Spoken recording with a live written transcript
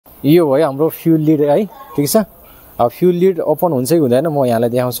यो भयो हाम्रो फ्युल लिड है ठीक छ। अब फ्युल लिड ओपन हुन्छ कि हुँदैन म यहाँलाई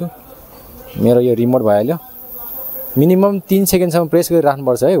देखाउँछु। मेरो यो रिमोट भइहाल्यो। मिनिमम 3 सेकेन्डसम्म प्रेस गरि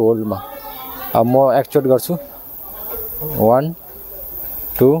राख्नुपर्छ है होल्डमा। अब म एक्चुएट गर्छु 1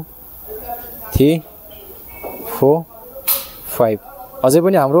 2 3 4 5। अझै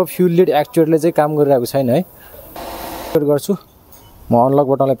पनि हाम्रो फ्युल लिड एक्चुएटरले चाहिँ काम गरिरहेको छैन है। एक्चुएट गर्छु म अनलक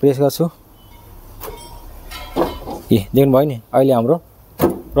बटनलाई प्रेस गर्छु। देख्नु भयो नि अहिले हाम्रो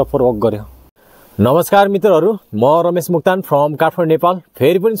प्रपर वर्क गर्यो। नमस्कार मित्रहरू, म रमेश मुक्तान फ्रम काठमाडौँ नेपाल।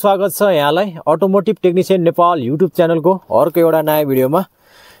 फेरि पनि स्वागत छ यहाँलाई अटोमोटिभ टेक्निशियन नेपाल युट्युब च्यानलको अर्को एउटा नयाँ भिडियोमा।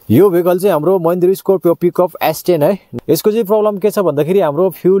 यो भेहिकल चाहिँ हाम्रो महिन्द्रा स्कर्पियो पिकअप S10 है। यसको चाहिँ प्रब्लम के छ भन्दाखेरि हाम्रो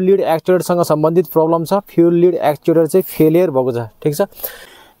फ्युल लिड एक्चुएटरसँग सम्बन्धित प्रब्लम छ। फ्युल लिड एक्चुएटर चाहिँ फेलियर भएको छ ठीक छ।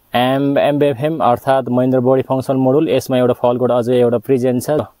 MBFM अर्थात् महिन्द्रा बडी फङ्सन मोडुल, यसमा एउटा फल्ट कोड अझै एउटा प्रेजेन्ट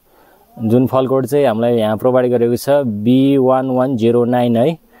छ, जुन फल्ट कोड चाहिँ हामीलाई यहाँ प्रोभाइड गरेको छ B1109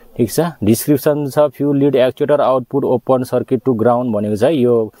 है ठीक छ। डिस्क्रिप्सन छ fuel lead actuator output open circuit to ground भनेको छ।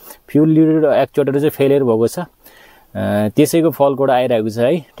 यो फ्युल लिड एक्चुएटर चाहिँ फेलियर भएको छ, त्यसैको फल्ट कोड आइरहेको छ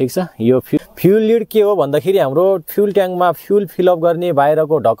है ठीक छ। यो फ्युल लिड के हो भन्दाखेरि हाम्रो फ्युल ट्याङ्कमा फ्युल फिलअप गर्ने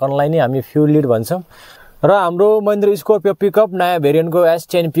बाहिरको ढक्कनलाई नै हामी फ्युल लिड भन्छौँ। र हाम्रो महिन्द्रा स्कर्पियो पिकअप नयाँ भेरिएन्टको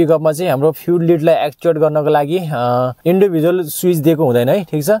S10 पिकअपमा चाहिँ हाम्रो फ्युल लिडलाई एक्चुएट गर्नको लागि इन्डिभिजुअल स्विच दिएको हुँदैन है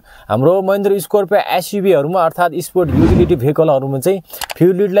ठीक छ। हाम्रो महिन्द्रा स्कर्पियो SUVहरूमा अर्थात् स्पोर्ट युटिलिटी भेहिकलहरूमा चाहिँ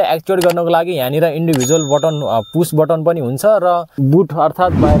फ्युल लिडलाई एक्चुएट गर्नको लागि यहाँनिर इन्डिभिजुअल बटन पुस बटन पनि हुन्छ र बुट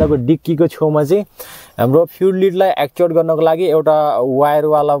अर्थात् बाहिरको डिक्कीको छेउमा चाहिँ हाम्रो फ्युल लिडलाई एक्चुएट गर्नको लागि एउटा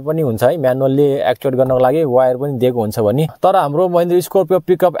वायरवाला पनि हुन्छ है। म्यानुअल्ली एक्चुएट गर्नको लागि वायर पनि दिएको हुन्छ भने, तर हाम्रो महिन्द्रा स्कर्पियो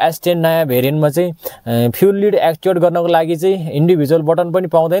पिकअप S10 नयाँ भेरिएन्टमा चाहिँ फ्युल लिड एक्चुएट गर्नको लागि चाहिँ इन्डिभिजुअल बटन पनि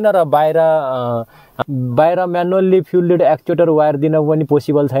पाउँदैन र बाहिर म्यानुअल्ली फ्युल लिड एक्चुएटर वायर दिन पनि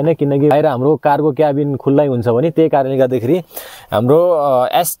पोसिबल छैन, किनकि बाहिर हाम्रो कारको क्याबिन खुल्लै हुन्छ भने। त्यही कारणले गर्दाखेरि हाम्रो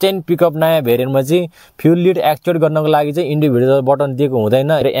S10 पिकअप नयाँ भेरिएन्टमा चाहिँ फ्युल लिड एक्चुएट गर्नको लागि चाहिँ इन्डिभिजुअल बटन दिएको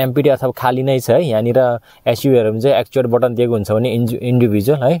हुँदैन र एमपिटी अथवा खाली नै छ है। यहाँनिर SUVहरूमा चाहिँ एक्चुएट बटन दिएको हुन्छ भने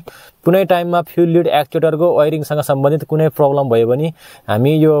इन्डिभिजुअल है। कुनै टाइममा फ्युल लिड एक्चुएटरको वायरिङसँग सम्बन्धित कुनै प्रब्लम भयो भने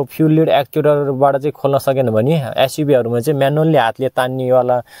हामी यो फ्युल लिड एक्चुएटरबाट चाहिँ खोल्न सकेन भने SUVहरूमा चाहिँ म्यानुअल्ली हातले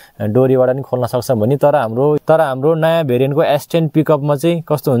तान्नेवाला डोरीबाट नि खोल्न सक्छ भने। तर हाम्रो नयाँ भेरिएन्टको S10 पिकअपमा चाहिँ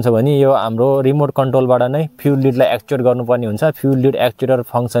कस्तो हुन्छ भने यो हाम्रो रिमोट कन्ट्रोलबाट नै फ्युल लिडलाई एक्चुएट गर्नुपर्ने हुन्छ। फ्युल लिड एक्चुएटर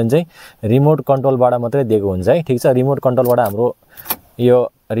फङ्सन चाहिँ रिमोट कन्ट्रोलबाट मात्रै दिएको हुन्छ है ठीक छ। रिमोट कन्ट्रोलबाट हाम्रो यो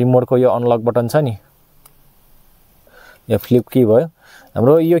रिमोटको यो अनलक बटन छ नि, यो फ्लिप की भयो।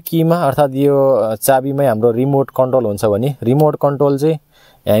 हाम्रो यो कीमा अर्थात् यो चाबीमै हाम्रो रिमोट कन्ट्रोल हुन्छ भने रिमोट कन्ट्रोल चाहिँ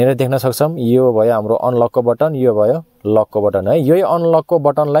यहाँनिर देख्न सक्छौँ। यो भयो हाम्रो अनलकको बटन, यो भयो लकको बटन है। यही अनलकको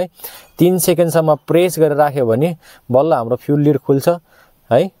बटनलाई 3 सेकेन्डसम्म प्रेस गरेर राख्यो भने बल्ल हाम्रो फ्युल लिड खुल्छ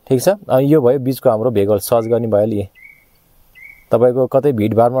है ठीक छ। यो भयो बिचको हाम्रो भेहिकल सर्च गर्ने भइहाल्यो। तपाईँको कतै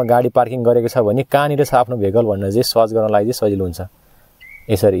भिडभाडमा गाडी पार्किङ गरेको छ भने कहाँनिर छ आफ्नो भेहिकल भनेर चाहिँ सर्च गर्न लागि चाहिँ सजिलो हुन्छ।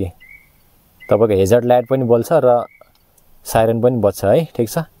 यसरी तपाईँको हेजर्ड लाइट पनि बल्छ र साइरन पनि बज्छ है ठीक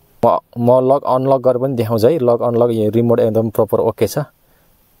छ। म लक अनलक गरेर पनि देखाउँछु है। लक अनलक यो रिमोट एकदम प्रपर ओके छ।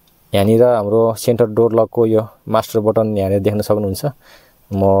 यहाँनिर हाम्रो सेन्टर डोर लकको यो मास्टर बटन यहाँनिर देख्न सक्नुहुन्छ।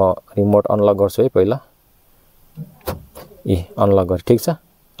 म रिमोट अनलक गर्छु है पहिला। अनलक गरेँ ठीक छ।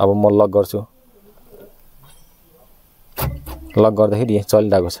 अब म लक गर्छु। लक गर्दाखेरि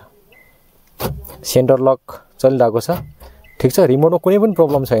चलिरहेको छ, सेन्टर लक चलिरहेको छ ठीक छ। रिमोटमा कुनै पनि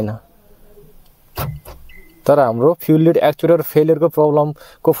प्रब्लम छैन, तर हाम्रो fuel lead actuator फेलियरको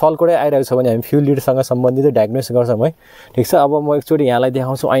प्रब्लमको fault Kodai आइरहेको छ भने हामी फ्युल लिडसँग सम्बन्धित डायग्नोसिस गर्छौँ है ठीक छ। अब म एकचोटि यहाँलाई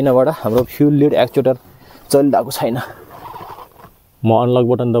देखाउँछु ऐनाबाट हाम्रो फ्युल लिड एक्चुएटर चलिरहेको छैन। म अनलक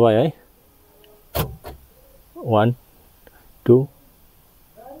बटन दबाएँ है। 1 2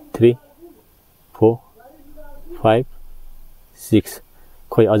 3 4 5 6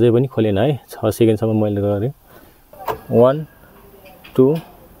 खोइ अझै पनि खोलेन है। 6 सेकेन्डसम्म मैले गरेँ। 1 2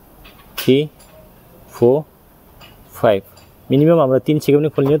 3 4 5 मिनिमम हाम्रो 3 सेकेन्ड पनि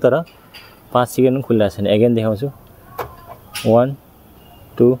खोल्ने, तर 5 सेकेन्ड पनि खुलिरहेको छैन। एगेन देखाउँछु 1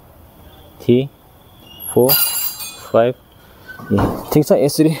 2 3 4 5 ठीक छ।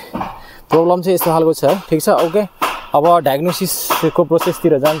 यसरी प्रब्लम चाहिँ यस्तो खालको छ ठीक छ ओके। अब डायग्नोसिसको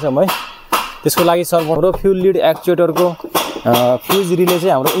प्रोसेसतिर जान्छौँ है। त्यसको लागि हाम्रो फ्युल लिड एक्चुएटरको फ्युज रिले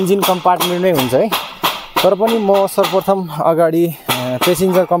चाहिँ हाम्रो इन्जिन कम्पार्टमेन्टमै हुन्छ है। तर पनि म सर्वप्रथम अगाडि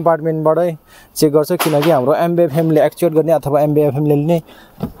पेसेन्जर कम्पार्टमेन्टबाटै चेक गर्छु, किनकि हाम्रो MBFMले एक्चुएट गर्ने अथवा MBFMले नै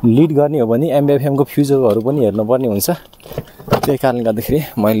लिड गर्ने हो भने MBFMको फ्युजहरू पनि हेर्नुपर्ने हुन्छ। त्यही कारणले गर्दाखेरि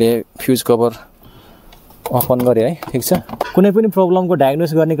मैले फ्युज कभर ओपन गरेँ है ठीक छ। कुनै पनि प्रब्लमको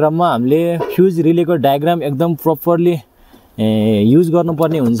डायग्नोस गर्ने क्रममा हामीले फ्युज रिलेको डायग्राम एकदम प्रपरली युज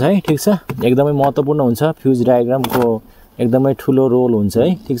गर्नुपर्ने हुन्छ है ठीक छ। एकदमै महत्त्वपूर्ण हुन्छ फ्युज डायग्रामको एकदमै ठुलो रोल हुन्छ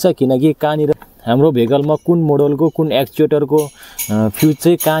है ठीक छ किनकि कहाँनिर हाम्रो भेहिकलमा कुन मोडलको कुन एक्चुएटरको फ्युज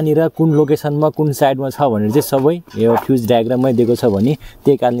चाहिँ कहाँनिर कुन लोकेसनमा कुन साइडमा छ भनेर चाहिँ सबै यो फ्युज डायग्राममै दिएको छ भने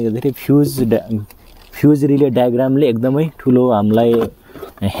त्यही कारणले गर्दाखेरि फ्युज रिले डायग्रामले एकदमै ठुलो हामीलाई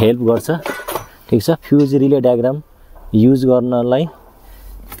हेल्प गर्छ ठीक छ फ्युज रिले डायग्राम युज गर्नलाई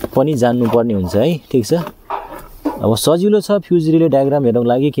पनि जान्नुपर्ने हुन्छ है ठीक छ अब सजिलो छ फ्युज रिले डायग्राम हेर्नको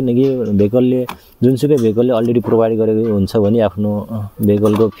लागि किनकि भेहिकलले जुनसुकै भेहिकलले अलरेडी प्रोभाइड गरेको हुन्छ भने आफ्नो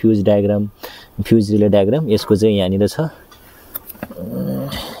भेहिकलको फ्युज रिले डायग्राम यसको चाहिँ यहाँनिर छ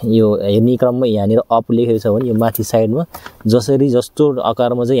यो हेर्ने क्रममा यहाँनिर अप लेखेको छ भने यो माथि साइडमा जस्तो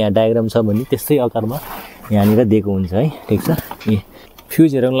आकारमा चाहिँ यहाँ डायग्राम छ भने त्यस्तै आकारमा यहाँनिर दिएको हुन्छ है ठीक छ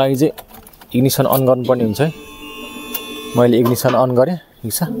फ्युज हेर्नको लागि चाहिँ इग्निसन अन गर्नुपर्ने हुन्छ है मैले इग्निसन अन गरेँ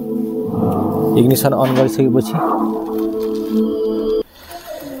ठीक छ इग्निसन अन गरिसकेपछि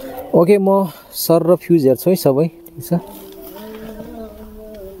ओके म सर र फ्युज हेर्छु है सबै ठीक छ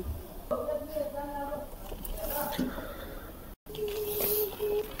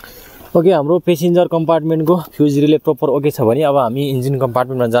ओके हाम्रो passenger कम्पार्टमेन्टको fuse relay proper okay छ भने अब हामी इन्जिन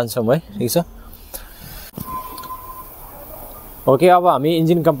कम्पार्टमेन्टमा जान्छौँ है ठीक छ ओके अब हामी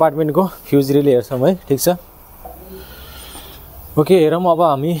इन्जिन कम्पार्टमेन्टको फ्युज रिले हेर्छौँ है ठीक छ ओके हेरौँ अब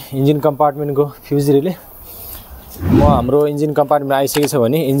हामी इन्जिन कम्पार्टमेन्टको फ्युज रिले हाम्रो इन्जिन कम्पार्टमेन्ट आइसकेको छ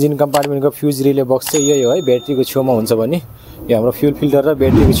भने इन्जिन कम्पार्टमेन्टको फ्युज रिले बक्स चाहिँ यही हो है ब्याट्रीको छेउमा हुन्छ भने यो हाम्रो फ्युल फिल्टर र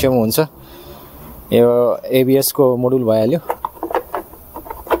ब्याट्रीको छेउमा हुन्छ यो एबिएस को मोडुल भइहाल्यो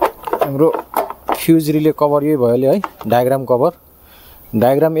हाम्रो फ्युज रिले कभर यही भइहाल्यो है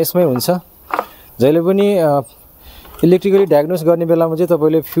डायग्राम यसमै हुन्छ जहिले पनि इलेक्ट्रिकली डायग्नोस गर्ने बेलामा चाहिँ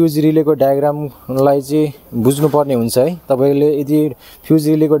तपाईले फ्युज रिलेको डायग्रामलाई चाहिँ बुझ्नुपर्ने हुन्छ है तपाईले यदि फ्युज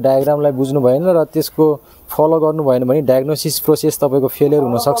रिलेको डायग्रामलाई बुझ्नु भएन र त्यसको फलो गर्नु भएन भने डायग्नोसिस प्रोसेस तपाईको फेलियर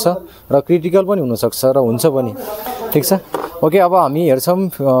हुन सक्छ र क्रिटिकल पनि हुन सक्छ र हुन्छ पनि ठीक छ ओके अब हामी हेर्छौं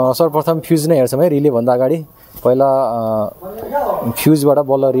सर्वप्रथम फ्युज नै हेर्छौं है रिले भन्दा अगाडि पहिला फ्युजबाट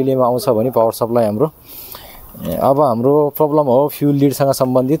बल्ल रिलेमा आउँछ भने पावर सप्लाई हाम्रो अब हाम्रो प्रब्लम हो फ्युल लिडसँग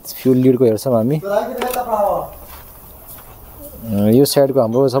सम्बन्धित फ्युल लिडको हेर्छौं हामी यो साइडको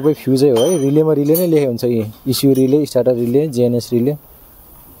हाम्रो सबै फ्युजै हो है रिलेमा रिले नै लेखेको हुन्छ यी issue relay starter relay JNS relay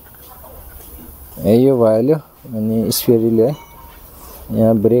यो भइहाल्यो अनि स्पेयर रिले है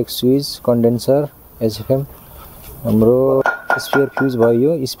यहाँ ब्रेक स्विच कन्डेन्सर एचएफएम हाम्रो स्पेयर फ्युज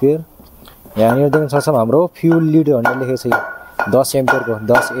भयो यो स्पेयर यहाँनिर देख्न सक्छौं हाम्रो फ्युल लिड भनेर लेखेको छ 10 एम्पियरको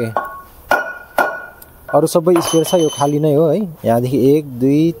 10A अरु सबै स्पेयर छ यो खाली नै हो है यहाँदेखि 1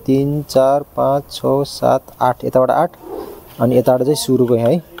 2 3 4 5 6 7 8 यताबाट 8 अनि यताबाट चाहिँ सुरुको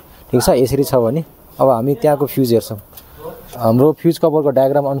है ठीक छ यसरी छ भने अब हामी त्यहाँको फ्युज हेर्छौं हाम्रो फ्युज कभरको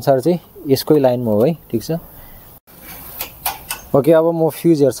डायग्राम अनुसार चाहिँ यसकै लाइनमा हो है ठीक छ ओके अब म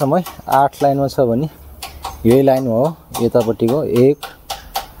फ्युज हेर्छौं है 8 लाइनमा छ भने यही लाइनमा हो यतापट्टिको 1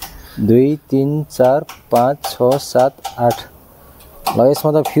 2 3 4 5 6 7 8 ल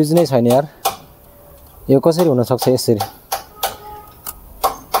यसमा त फ्युज नै छैन यार यो कसरी हुन सक्छ यसरी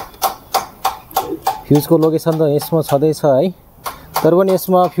फ्युजको लोकेसन त यसमा छदै छ है तर पनि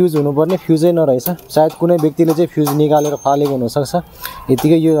यसमा फ्युज हुनुपर्ने फ्युजै नरहेछ सायद कुनै व्यक्तिले चाहिँ फ्युज निकालेर फालेको हुन सक्छ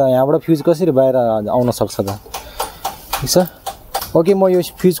यतिकै यो यहाँबाट फ्युज कसरी बाहिर आउन सक्छ त ठीक छ ओके म यो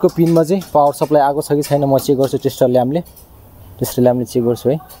फ्युजको पिनमा चाहिँ पावर सप्लाई आएको छ कि छैन म चेक गर्छु टेस्टर ल्याम्पले चेक गर्छु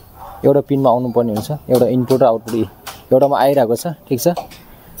है एउटा पिनमा आउनु पर्ने हुन्छ एउटा इनपुट र आउटपुट एउटामा आइरहेको छ ठीक छ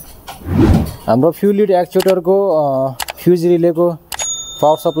हाम्रो fuel lead एक्चुएटरको fuse रिलेको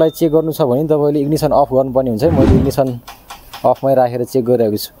power supply check गर्नु छ भने तपाईले इग्निसन अफ गर्नुपर्ने हुन्छ है मैले इग्निसन अफमै राखेर चेक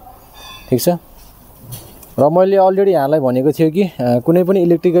गरिरहेको छु ठीक छ र मैले अलरेडी यहाँलाई भनेको थियो कि कुनै पनि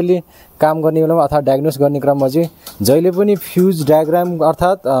इलेक्ट्रिकली काम गर्ने बेलामा अथवा डायग्नोस गर्ने क्रममा चाहिँ जहिले पनि फ्युज डायग्राम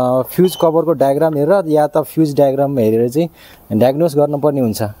अर्थात फ्युज कभरको डायग्राम हेरेर या त फ्युज डायग्राम हेरेर चाहिँ डायग्नोस गर्नुपर्ने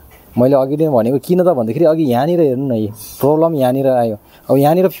हुन्छ मैले अघि नै भनेको किन त भन्दाखेरि अघि यहाँनिर हेर्नु न प्रब्लम यहाँनिर आयो अब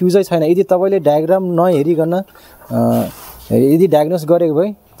यहाँनिर फ्युजै छैन यदि तपाईले डायग्राम नहेरिकन यदि डायग्नोस गरेको भए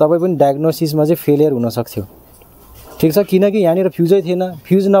तपाई पनि डायग्नोसिसमा चाहिँ फेलियर हुन सक्थ्यो ठीक छ किनकि यहाँनिर फ्युजै थिएन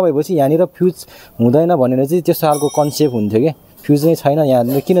फ्युज नभएपछि यहाँनिर फ्युज हुँदैन भनेर चाहिँ त्यस्तो खालको कन्सेप्ट हुन्थ्यो के फ्युज नै छैन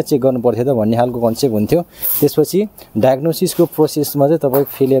यहाँनिर किन चेक गर्नु पर्थ्यो त भन्ने खालको कन्सेप्ट हुन्थ्यो त्यसपछि डायग्नोसिसको प्रोसेसमा चाहिँ तपाई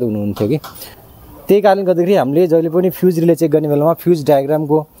फेलियर हुनुहुन्थ्यो कि त्यही कारणले गर्दाखेरि हामीले जहिले पनि फ्युज रिले चेक गर्ने बेलामा फ्युज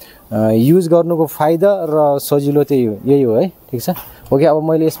डायग्रामको युज गर्नुको फाइदा र सजिलो त्यही हो यही हो है ठीक छ ओके अब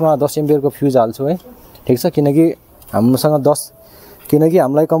मैले यसमा 10 एम्पियरको फ्युज हाल्छु है ठीक छ किनकि हामीसँग किनकि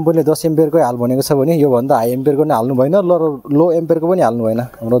हामीलाई कम्पनीले 10 एम्पियरको हाल भनेको छ भने यो भन्दा हाई एम्पियरको नै हाल्नु भएन लो एम्पियरको पनि हाल्नु भएन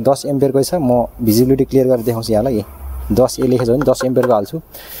हाम्रो 10 एम्पियरको छ म भिजिबिलिटी क्लियर गरेर देखाउँछु यहाँलाई 10A लेखेछ भने 10 एम्पियरको हाल्छु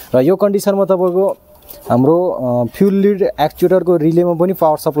र यो कन्डिसनमा तपाईको हाम्रो फ्युल लिड एक्चुएटरको रिलेमा पनि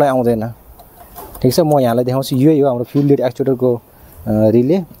पावर सप्लाई आउँदैन ठीक छ। म यहाँलाई देखाउँछु यही हो हाम्रो फ्युल लिड एक्चुएटरको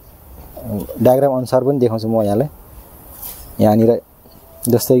रिले डायग्राम अनुसार पनि देखाउँछु म यहाँलाई। यहाँनिर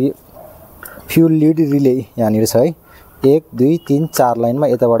जस्तै कि फ्युल लिड रिले यहाँनिर छ है 1 2 3 4 लाइनमा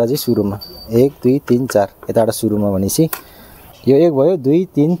यताबाट चाहिँ सुरुमा 1 2 3 4 यताबाट सुरुमा भनेपछि यो 1 भयो 2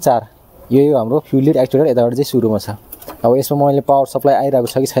 3 4 यो हाम्रो फ्युल लिड एक्चुएटर यताबाट चाहिँ सुरुमा छ। अब यसमा मैले पावर सप्लाई आइरहेको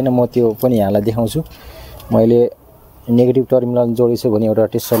छ कि छैन म त्यो पनि यहाँलाई देखाउँछु। मैले नेगेटिभ टर्मिनल जोडेछु भने एउटा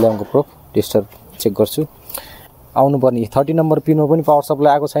टेस्टर ल्याउनुको प्रोब टेस्टर चेक गर्छु। आउनुपर्ने 30 नम्बर पिनमा पनि पावर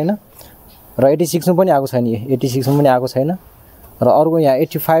सप्लाई आएको छैन र 86 मा पनि आएको छैन। 86 मा पनि आएको छैन र अर्को यहाँ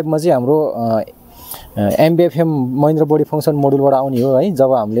 85 मा चाहिँ हाम्रो एमबिएफएम महिन्द्रा बडी फङ्सन मोडुलबाट आउने हो है।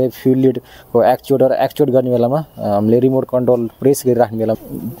 जब हामीले फ्युल लिडको एक्चुएट गर्ने बेलामा हामीले रिमोट कन्ट्रोल प्रेस गरिराख्ने बेला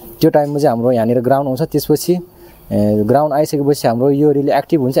त्यो टाइममा चाहिँ हाम्रो यहाँनिर ग्राउन्ड आउँछ। त्यसपछि ग्राउन्ड आइसकेपछि हाम्रो यो रिले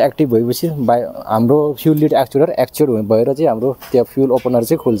एक्टिभ हुन्छ। एक्टिभ भएपछि हाम्रो फ्युल लिड एक्चुएट भएर चाहिँ हाम्रो त्यो फ्युल ओपनर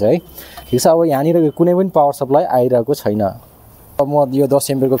चाहिँ खुल्छ है। ठिक छ। अब यहाँनिर कुनै पनि पावर सप्लाई आइरहेको छैन। अब म यो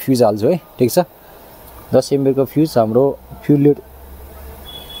 10 एम्पियरको फ्युज हाल्छु है। ठिक छ। 10 एम्पियरको फ्युज हाम्रो फ्युल लिड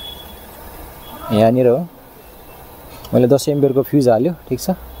यहाँनिर हो। मैले 10 एम्पियरको फ्युज हाल्यो। ठिक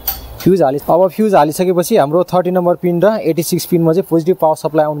छ। फ्युज हालिसकेपछि हाम्रो 30 नम्बर पिन र 86 पिनमा चाहिँ पोजिटिभ पावर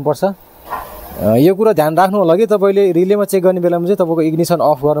सप्लाई आउनुपर्छ। यो कुरा ध्यान राख्नु होला कि तपाईँले रिलेमा चेक गर्ने बेलामा चाहिँ तपाईँको इग्निसन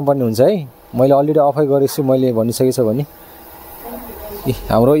अफ गर्नुपर्ने हुन्छ है। मैले अलरेडी अफै गरेको छु मैले भनिसकेको छ भने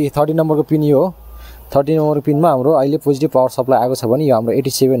हाम्रो यो 30 नम्बरको पिन यो हो। 30 नम्बरको पिनमा हाम्रो अहिले पोजिटिभ पावर सप्लाई आएको छ भने यो हाम्रो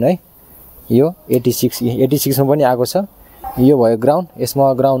 87 है। यो 86 मा पनि आएको छ। यो भयो ग्राउन्ड।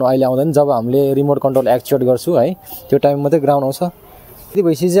 यसमा ग्राउन्ड अहिले आउँदैन। जब हामीले रिमोट कन्ट्रोल एक्चुएट गर्छु है त्यो टाइममा मात्रै ग्राउन्ड आउँछ। त्यति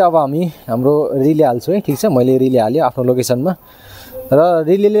भएपछि चाहिँ अब हामी हाम्रो रिले हाल्छु है। ठिक छ। मैले रिले हालेँ आफ्नो लोकेसनमा र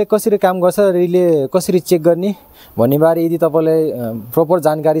रिलेले कसरी काम गर्छ रिले कसरी चेक गर्ने भन्ने बारे यदि तपाईँलाई प्रपर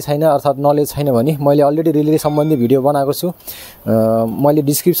जानकारी छैन अर्थात् नलेज छैन भने मैले अलरेडी रिले सम्बन्धी भिडियो बनाएको छु। मैले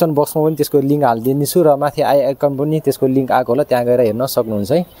डिस्क्रिप्सन बक्समा पनि त्यसको लिङ्क हालिदिनेछु र माथि आई आइकन पनि त्यसको लिङ्क आएको होला त्यहाँ गएर हेर्न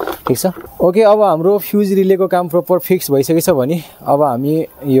सक्नुहुन्छ है। ठिक छ। ओके अब हाम्रो फ्युज रिलेको काम प्रपर फिक्स भइसकेछ भने अब हामी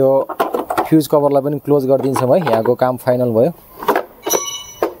यो फ्युज कभरलाई पनि क्लोज गरिदिन्छौँ है। यहाँको काम फाइनल भयो।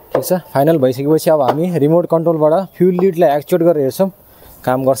 ठिक छ। फाइनल भइसकेपछि अब हामी रिमोट कन्ट्रोलबाट फ्युल लिडलाई एक्चुएट गरेर हेर्छौँ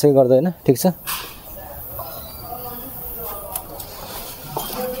काम गर्छ कि गर्दैन। ठिक छ।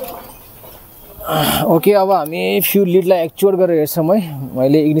 ओके अब हामी फ्युल लिडलाई एक्चुएट गरेर हेर्छौँ है।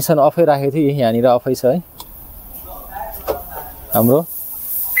 मैले इग्निसन अफै राखेको थिएँ। यहाँनिर अफै छ है। हाम्रो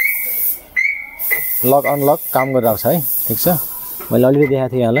लक अनलक काम गरिरहेको छ है। ठिक छ। मैले अलरेडी देखाएको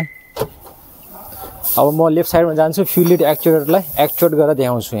थिएँ यहाँलाई। अब म लेफ्ट साइडमा जान्छु फ्युल लिड एक्चुएटरलाई एक्चुएट गरेर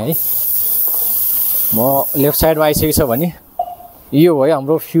देखाउँछु है। म लेफ्ट साइडमा आइसकेको छ भने यो भयो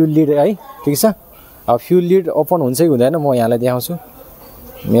हाम्रो फ्युल लिड है। ठिक छ। अब फ्युल लिड ओपन हुन्छ कि हुँदैन म यहाँलाई देखाउँछु।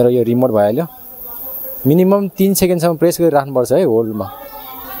 मेरो यो रिमोट भइहाल्यो। मिनिमम 3 सेकेन्डसम्म प्रेस गरिराख्नुपर्छ है होल्डमा।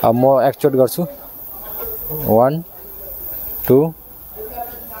 अब म एक्चुएट गर्छु 1 2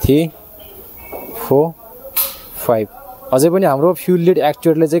 3 4 5 अझै पनि हाम्रो फ्युल लिड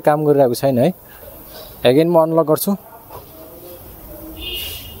एक्चुएटरले चाहिँ काम गरिरहेको छैन है। अगेन म अनलक गर्छु।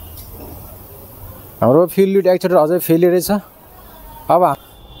 हाम्रो फ्युल लिड एक्चुएटर अझै फेलियरै छ। अब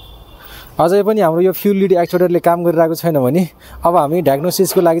अझै पनि हाम्रो यो फ्युल लिड एक्चुएटरले काम गरिरहेको छैन भने अब हामी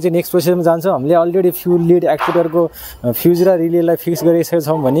डायग्नोसिसको लागि चाहिँ नेक्स्ट प्रोसेसमा जान्छौँ। हामीले अलरेडी फ्युल लिड एक्चुएटरको फ्युज र रिलेलाई फिक्स गरिसकेका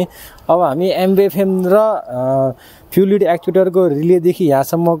छौँ भने अब हामी एमबिएफएम र fuel lead एक्चुएटरको रिलेदेखि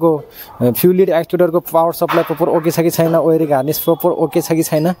यहाँसम्मको fuel lead एक्चुएटरको power supply proper okay छ कि छैन वायरिङ हार्नेस प्रपर ओके छ कि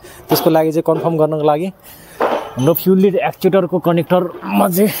छैन त्यसको लागि चाहिँ कन्फर्म गर्नको लागि हाम्रो फ्युल लिड एक्चुएटरको कनेक्टरमा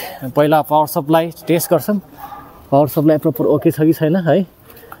चाहिँ पहिला पावर सप्लाई टेस्ट गर्छौँ। पावर सप्लाई प्रपर ओके छ कि छैन है।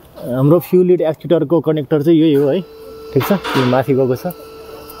 हाम्रो फ्युल लिड एक्चुएटरको कनेक्टर चाहिँ यही हो है। ठिक छ। यो माथि गएको छ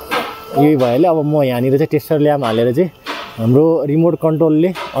यही भइहाल्यो। अब म यहाँनिर चाहिँ टेस्टर ल्याम्प हालेर चाहिँ हाम्रो रिमोट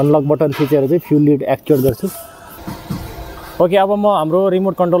कन्ट्रोलले अनलक बटन थिचेर चाहिँ फ्युल लिड एक्चुएट गर्छु। ओके अब म हाम्रो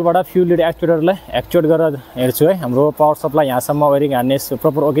रिमोट कन्ट्रोलबाट फ्युल लिड एक्चुएटरलाई एक्चुएट गरेर हेर्छु है। हाम्रो पावर सप्लाई यहाँसम्म वायरिङ हार्नेस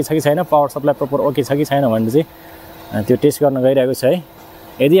प्रपर ओके छ कि छैन पावर सप्लाई प्रपर ओके छ कि छैन भनेर चाहिँ त्यो टेस्ट गर्न गइरहेको छ है।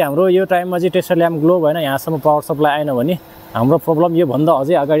 यदि हाम्रो यो टाइममा चाहिँ टेस्टर ल्याम्प ग्लो भएन यहाँसम्म पावर सप्लाई आएन भने हाम्रो प्रब्लम योभन्दा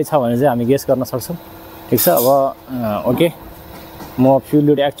अझै अगाडि छ भने चाहिँ हामी गेस गर्न सक्छौँ। ठिक छ। अब ओके म फ्युल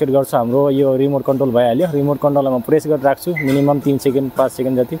लिड एक्चुएट गर्छु। हाम्रो यो रिमोट कन्ट्रोल भइहाल्यो। रिमोट कन्ट्रोललाई म प्रेस गरेर राख्छु मिनिमम 3 सेकेन्ड 5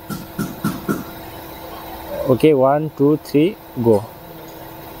 सेकेन्ड जति। Okay 1 2 3 go.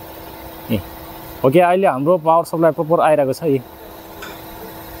 ओके अहिले हाम्रो पावर सप्लाई प्रपर आइरहेको छ।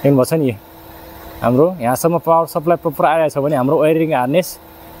 हेर्नुभएको छ नि हाम्रो यहाँसम्म पावर सप्लाई प्रपर आइरहेको छ भने हाम्रो वायरिङ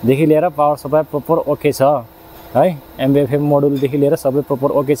हार्नेसदेखि लिएर पावर सप्लाई प्रपर ओके छ है। एमबिएफएम मोडुलदेखि लिएर सबै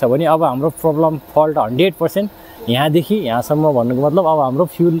प्रपर ओके छ भने अब हाम्रो प्रब्लम फल्ट 100% यहाँदेखि यहाँसम्म भन्नुको मतलब अब हाम्रो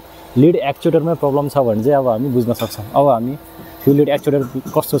फ्युल लिड एक्चुएटरमै प्रब्लम छ भने चाहिँ अब हामी बुझ्न सक्छौँ। अब हामी फ्युल लिड एक्चुएटर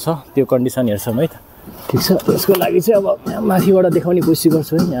कस्तो छ त्यो कन्डिसन हेर्छौँ है त। ठिक छ, यसको लागि चाहिँ अब माथिबाट देखाउने कोसिस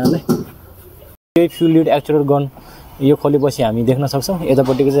गर्छु है यहाँलाई। यही फ्युल लिड एक्चुएटर गन यो खोलेपछि हामी देख्न सक्छौँ।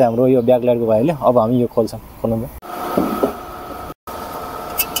 यतापट्टिको चाहिँ हाम्रो यो ब्याक लाइटको भइहाल्यो। अब हामी यो खोल्छौँ। खोल्नु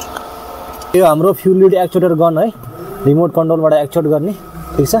यो हाम्रो फ्युल लिड एक्चुएटर गन है, रिमोट कन्ट्रोलबाट एक्चुएट गर्ने।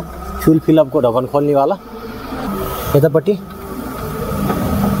 ठिक छ, फ्युल फिलअपको ढक्कन खोल्नेवाला यतापट्टि।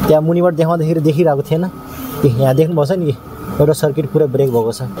 त्यहाँ मुनिबाट देखाउँदाखेरि देखिरहेको थिएन, यहाँ देख्नुभएको छ नि, एउटा सर्किट पुरै ब्रेक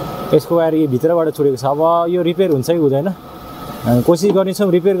भएको छ। यसको वायर यो भित्रबाट छोडेको छ। अब यो रिपेयर हुन्छ कि हुँदैन कोसिस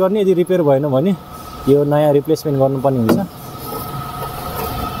गर्नेछौँ रिपेयर गर्ने। यदि रिपेयर भएन भने यो नयाँ रिप्लेसमेन्ट गर्नुपर्ने हुन्छ।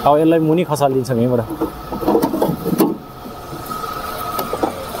 अब यसलाई मुनि खसालिदिन्छौँ यहीँबाट।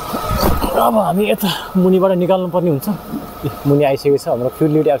 अब हामी यता मुनिबाट निकाल्नुपर्ने हुन्छ। मुनि आइसकेको छ हाम्रो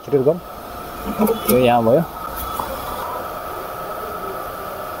फ्युल लिड एक्चुएटर गन। यो यहाँ भयो।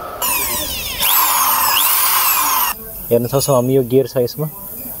 हेर्न सक्छौँ हामी यो गियर छ यसमा।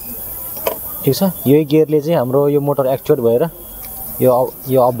 ठिक छ, यही गियरले चाहिँ हाम्रो यो मोटर एक्चुएट भएर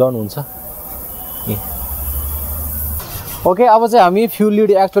यो अप डाउन हुन्छ। ओके, अब चाहिँ हामी फ्युल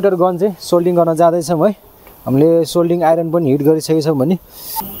लिड एक्चुएटर गन चाहिँ सोल्डिङ गर्न जाँदैछौँ है। हामीले सोल्डिङ आइरन पनि हिट गरिसकेको छौँ भने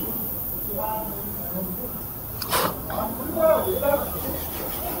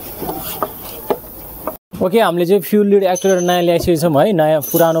ओके, हामीले चाहिँ फ्युल लिड एक्चुएटर नयाँ ल्याइसकेको छौँ है। नयाँ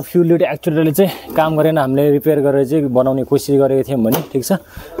पुरानो फ्युल लिड एक्चुएटरले चाहिँ काम गरेन, हामीले रिपेयर गरेर चाहिँ बनाउने कोसिस गरेको थियौँ भने। ठिक छ,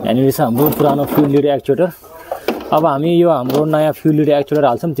 यहाँनिर छ हाम्रो पुरानो फ्युल लिड एक्चुएटर। अब हामी यो हाम्रो नयाँ फ्युल लिड एक्चुएटर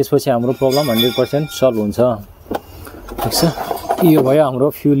हाल्छौँ, त्यसपछि हाम्रो प्रब्लम 100% सल्भ हुन्छ। ठिक छ, यो भयो हाम्रो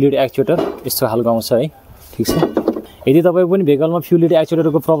फ्युल लिड एक्चुएटर। यस्तो खालको आउँछ है। ठिक छ, यदि तपाईँको पनि भेहिकलमा फ्युल लिड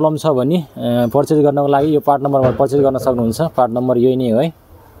एक्चुएटरको प्रब्लम छ भने पर्चेज गर्नको लागि यो पार्ट नम्बरमा पर्चेज गर्न सक्नुहुन्छ। पार्ट नम्बर यही नै हो है।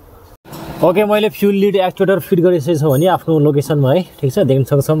 ओके, मैले फ्युल लिड एक्चुएटर फिट गरिसकेको छु भने आफ्नो लोकेसनमा है। ठिक छ, देख्न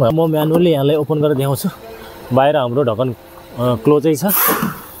सक्छौँ। म म्यानुअली यहाँलाई ओपन गरेर देखाउँछु। बाहिर हाम्रो ढक्कन क्लोजै छ।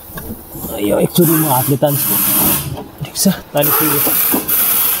 यो एकचोटि म हातले तान्छु। ठिक छ,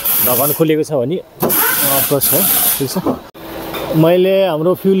 ढक्कन खोलेको छ भने अफकोर्स है। ठिक छ, मैले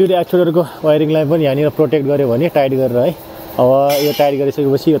हाम्रो फ्युल लिड एक्चुएटरको वायरिङलाई पनि यहाँनिर प्रोटेक्ट गरेँ भने टाइट गरेर है। अब यो टाइट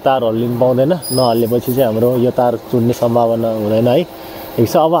गरिसकेपछि यो तार हल्लिनु पाउँदैन। नहल्लेपछि चाहिँ हाम्रो यो तार चुन्ने सम्भावना हुँदैन है। ठिक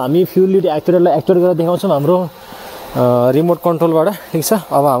छ, अब हामी फ्युल लिड एक्चुएटरलाई एक्चुएट गरेर देखाउँछौँ हाम्रो रिमोट कन्ट्रोलबाट। ठिक छ,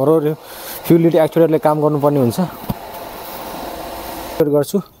 अब हाम्रो फ्युल लिड एक्चुएटरले काम गर्नुपर्ने हुन्छ। एक्चुएट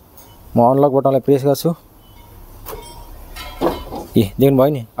गर्छु, म अनलक बटनलाई प्रेस गर्छु।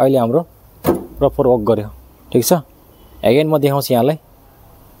 देख्नुभयो नि, अहिले हाम्रो प्रपर वर्क गर्यो। ठिक छ, एगेन म देखाउँछु यहाँलाई।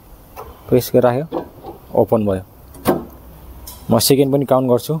 प्रेस गरेर राख्यो, ओपन भयो। म सेकेन्ड पनि काउन्ट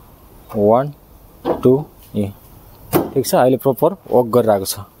गर्छु, 1 2। ठिक छ, अहिले प्रपर वर्क गरिरहेको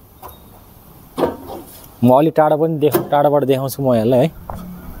छ। म अलि टाढाबाट देखाउँछु म यहाँलाई है।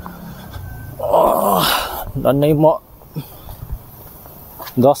 झन्डै म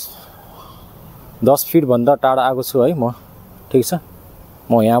 10 फिटभन्दा टाढा आएको छु है म। ठिक छ,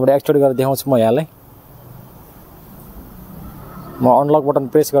 म यहाँबाट एक्चुएट गरेर देखाउँछु म यहाँलाई। म अनलक बटन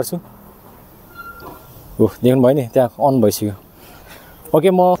प्रेस गर्छु। देख्नुभयो नि, त्यहाँ अन भइसक्यो।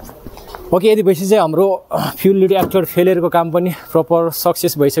 ओके, यदि भएपछि चाहिँ हाम्रो फ्युल लिड एक्चुएटर फेलियरको काम पनि प्रपर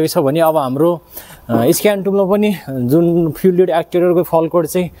सक्सेस भइसकेको छ भने अब हाम्रो स्क्यान टुलमा पनि जुन फ्युल लिड एक्चुएटरको फल्ट कोड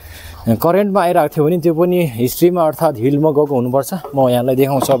चाहिँ करेन्टमा आइरहेको थियो भने त्यो पनि हिस्ट्रीमा अर्थात् हिलमा गएको हुनुपर्छ। म यहाँलाई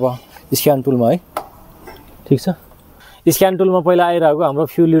देखाउँछु अब स्क्यान टुलमा है। ठिक छ, स्क्यान टुलमा पहिला आइरहेको हाम्रो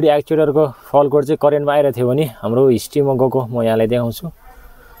फ्युल लिड एक्चुएटरको फल्ट कोड चाहिँ करेन्टमा आइरहेको थियो भने हाम्रो हिस्ट्रीमा गएको म यहाँलाई देखाउँछु।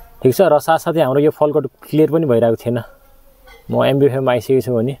 ठिक छ, र साथसाथै हाम्रो यो फल्ट कोड क्लियर पनि भइरहेको थिएन। म एमबिएफएममा आइसकेको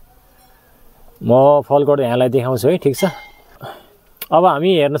छु भने म फल्ट कोड यहाँलाई देखाउँछु है। ठिक छ, अब हामी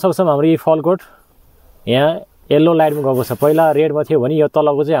हेर्न सक्छौँ हाम्रो यो फल्ट कोड यहाँ येल्लो लाइटमा गएको छ। पहिला रेडमा थियो भने यो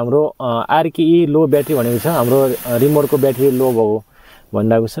तलको चाहिँ हाम्रो आरकेई लो ब्याट्री भनेको छ। हाम्रो रिमोटको ब्याट्री लो भएको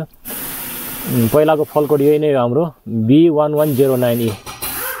भनिरहेको छ। पहिलाको फल्ट कोड यही नै हो हाम्रो B1109E।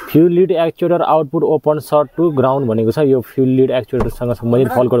 Fuel lead actuator output open short to ground भनेको छ। यो फ्युल लिड एक्चुएटरसँग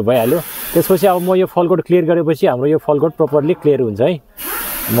सम्बन्धित फल्ट कोड भइहाल्यो। त्यसपछि अब म यो फल्ट कोड क्लियर गरेपछि हाम्रो यो फल्ट कोड प्रपरली क्लियर हुन्छ है।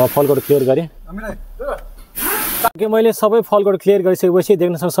 म फल्ट कोड क्लियर गरेँ। मैले सबै फल्ट कोड क्लियर गरिसकेपछि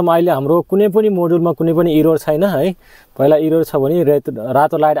देख्न सक्छौँ अहिले हाम्रो कुनै पनि मोडुलमा कुनै पनि इरर छैन है। पहिला इरर छ भने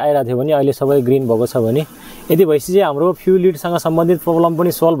रातो लाइट आइरहेको थियो भने अहिले सबै ग्रिन भएको छ भने यदि भएपछि चाहिँ हाम्रो फ्युल लिडसँग सम्बन्धित प्रब्लम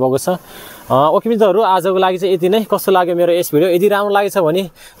पनि सल्भ भएको छ। ओके मित्रहरू, आजको लागि चाहिँ यति नै। कस्तो लाग्यो मेरो यस भिडियो? यदि राम्रो लागेछ भने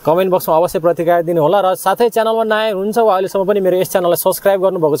कमेन्ट बक्समा अवश्य प्रतिक्रिया दिनु होला र साथै च्यानलमा नयाँ हुनुहुन्छ वा अहिलेसम्म पनि मेरो यस च्यानललाई सब्स्क्राइब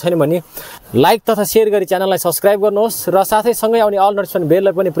गर्नुभएको छैन भने लाइक तथा सेयर गरी च्यानललाई सब्स्क्राइब गर्नुहोस् र साथै सँगै आउने अल नोटिफिकेसन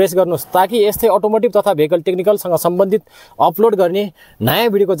बेललाई पनि प्रेस गर्नुहोस् ताकि यस्तै अटोमोटिभ तथा भेहिकल टेक्निकलसँग सम्बन्धित अपलोड गर्ने नयाँ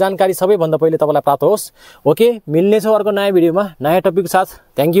भिडियोको जानकारी सबैभन्दा पहिले तपाईँलाई प्राप्त होस्। ओके, मिल्नेछौँ अर्को नयाँ भिडियोमा नयाँ टपिकको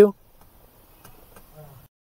साथ। Thank you.